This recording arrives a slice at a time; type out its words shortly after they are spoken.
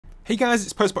Hey guys,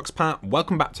 it's Postbox Pat,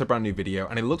 welcome back to a brand new video,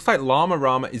 and it looks like Llama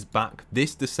Rama is back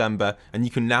this December, and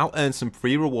you can now earn some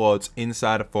free rewards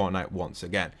inside of Fortnite once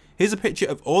again. Here's a picture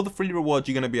of all the free rewards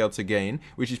you're going to be able to gain,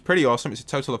 which is pretty awesome. It's a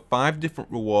total of 5 different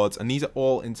rewards, and these are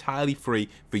all entirely free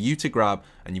for you to grab,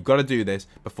 and you've got to do this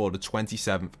before the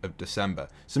 27th of December.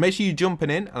 So make sure you jump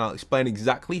in, and I'll explain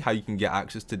exactly how you can get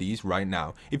access to these right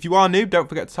now. If you are new, don't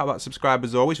forget to tap that subscribe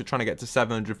as always. We're trying to get to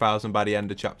 700,000 by the end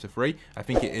of Chapter 3. I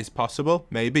think it is possible,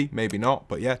 maybe not,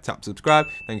 but yeah, tap subscribe.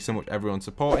 Thank you so much everyone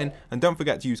supporting, and don't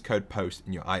forget to use code POST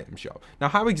in your item shop. Now,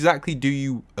 how exactly do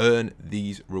you earn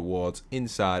these rewards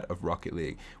inside of Rocket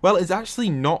League? Well, it's actually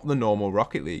not the normal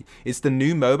Rocket League. It's the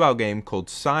new mobile game called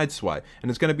Sideswipe,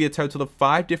 and it's going to be a total of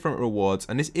 5 different rewards,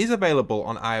 and this is available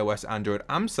on iOS, Android,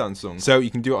 and Samsung. So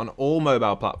you can do it on all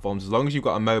mobile platforms. As long as you've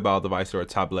got a mobile device or a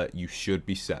tablet, you should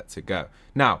be set to go.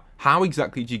 Now, how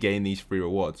exactly do you gain these free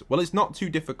rewards? Well, it's not too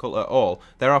difficult at all.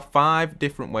 There are 5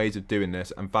 different ways of doing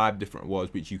this and 5 different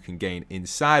rewards which you can gain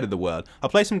inside of the world. I'll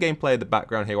play some gameplay in the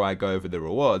background here while I go over the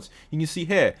rewards. You can see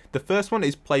here, the first one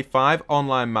is play 5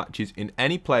 online matches in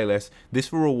any playlist.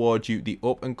 This will reward you the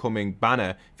up and coming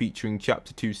banner featuring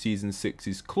Chapter 2 Season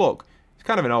 6's Cluck. It's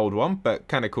kind of an old one, but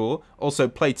kind of cool. Also,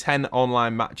 play 10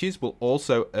 online matches will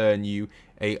also earn you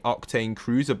a Octane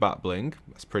Cruiser bat bling.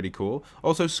 That's pretty cool.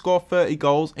 Also, score 30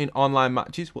 goals in online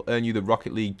matches will earn you the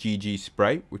Rocket League GG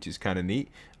spray, which is kind of neat.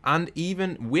 And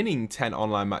even winning 10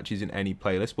 online matches in any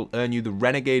playlist will earn you the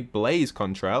Renegade Blaze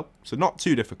contrail. So not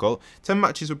too difficult. 10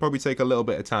 matches will probably take a little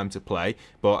bit of time to play,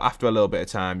 but after a little bit of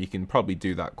time, you can probably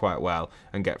do that quite well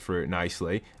and get through it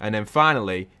nicely. And then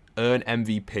finally, earn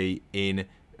MVP in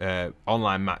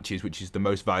online matches, which is the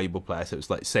most valuable player. So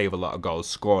it's like save a lot of goals,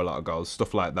 score a lot of goals,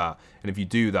 stuff like that. And if you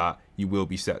do that, you will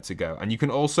be set to go. And you can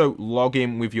also log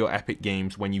in with your Epic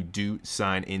Games when you do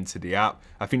sign into the app.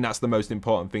 I think that's the most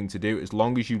important thing to do. As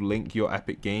long as you link your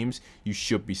Epic Games, you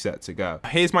should be set to go.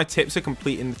 Here's my tips for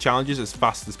completing the challenges as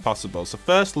fast as possible. So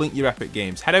first, link your Epic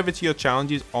Games. Head over to your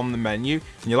challenges on the menu,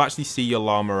 and you'll actually see your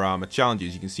Llama Rama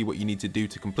challenges. You can see what you need to do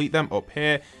to complete them up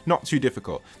here. Not too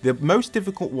difficult. The most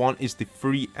difficult one is the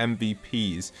free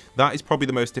MVPs. That is probably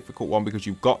the most difficult one because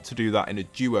you've got to do that in a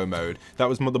duo mode. That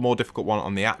was the more difficult one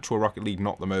on the actual Rocket League,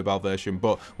 not the mobile version,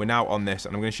 but we're now on this,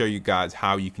 and I'm going to show you guys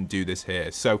how you can do this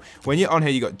here. So when you're on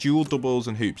here, you got dual, doubles,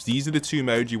 and hoops. These are the 2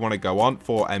 modes you want to go on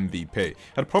for MVP.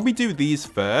 I'd probably do these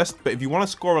first, but if you want to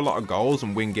score a lot of goals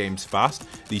and win games fast,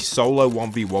 the solo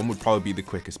 1v1 would probably be the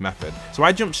quickest method. So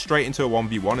I jumped straight into a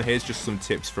 1v1, and here's just some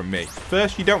tips from me.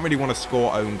 First, you don't really want to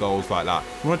score own goals like that.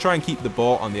 You want to try and keep the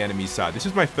ball on the enemy's side. This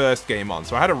is my first game on,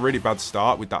 so I had a really bad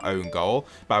start with that own goal,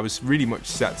 but I was really much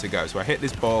set to go. So I hit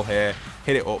this ball here,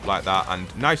 hit it up like that, and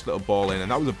nice little ball in,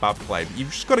 and that was a bad play. But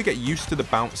you've just got to get used to the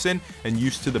bouncing and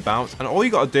used to the bounce, and all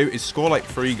you got to do is score like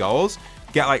 3 goals,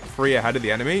 get like 3 ahead of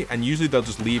the enemy, and usually they'll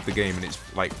just leave the game, and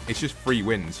it's just 3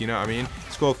 wins, you know what I mean?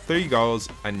 Score 3 goals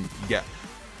and you get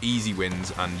easy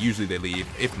wins, and usually they leave.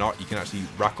 If not, you can actually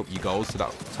rack up your goals to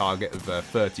that target of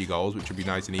 30 goals, which would be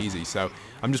nice and easy. So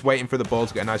I'm just waiting for the ball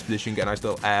to get a nice position, get a nice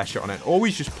little air shot on it.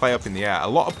 Always just play up in the air. A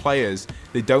lot of players,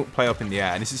 they don't play up in the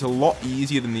air, and this is a lot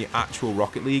easier than the actual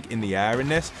Rocket League in the air in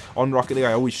this. On Rocket League,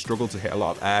 I always struggle to hit a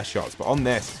lot of air shots, but on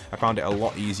this, I found it a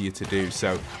lot easier to do.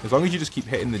 So as long as you just keep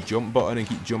hitting the jump button and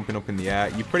keep jumping up in the air,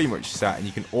 you're pretty much set, and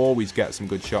you can always get some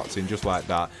good shots in just like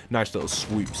that. Nice little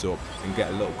swoops up and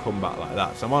get a little comeback like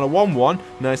that. So I'm on a 1-1,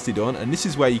 nicely done, and this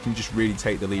is where you can just really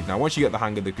take the lead. Now, once you get the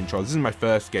hang of the controls, this is my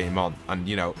first game on, and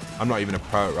you know, I'm not even a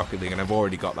pro at Rocket League, and I've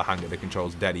already got the hang of the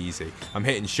controls dead easy. I'm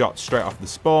hitting shots straight off the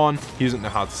spawn. He doesn't know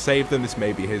how to save them. This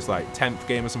may be his like 10th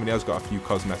game, or somebody else got a few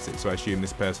cosmetics, so I assume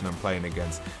this person I'm playing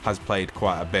against has played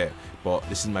quite a bit. But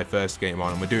this is my first game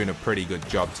on, and we're doing a pretty good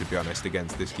job, to be honest,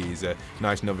 against this geezer.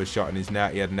 Nice another shot in his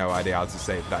net. He had no idea how to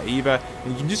save that either.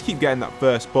 And you can just keep getting that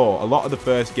first ball. A lot of the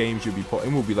first games you'll be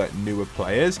putting will be like newer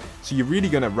players, so you're really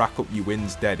going to rack up your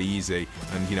wins dead easy.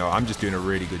 And you know, I'm just doing a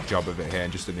really good job of it here,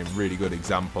 and just a really good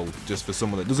example just for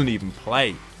someone that doesn't even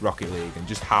play Rocket League, and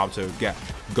just how to get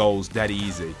goals dead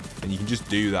easy. And you can just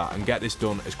do that and get this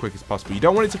done as quick as possible. You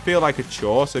don't want it to feel like a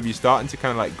chore, so if you're starting to kind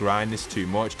of like grind this too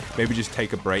much, maybe just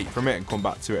take a break from it and come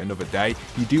back to it another day.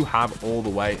 You do have all the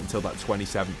way until that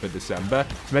 27th of December,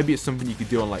 so maybe it's something you could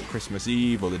do on like Christmas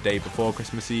Eve or the day before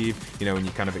Christmas Eve, you know, when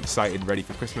you're kind of excited, ready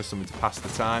for Christmas, something to pass the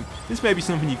time. This may be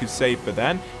something you could save for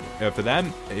then, for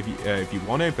them, if you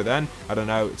want to. For then, I don't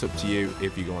know, it's up to you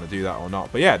if you want to do that or not.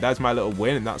 But yeah, that's my little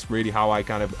win, and that's really how I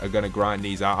kind of are going to grind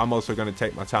these out. I'm also going to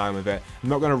take my time with it. I'm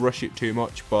not going to rush it too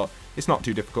much, but it's not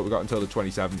too difficult. We've got until the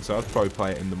 27th, so I'll probably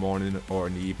play it in the morning or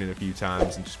in the evening a few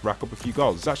times and just rack up a few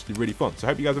goals. It's actually really fun. So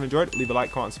I hope you guys have enjoyed. Leave a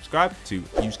like, comment, and subscribe to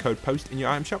use code POST in your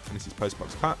item shop. And this is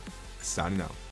Postbox Pat, signing out.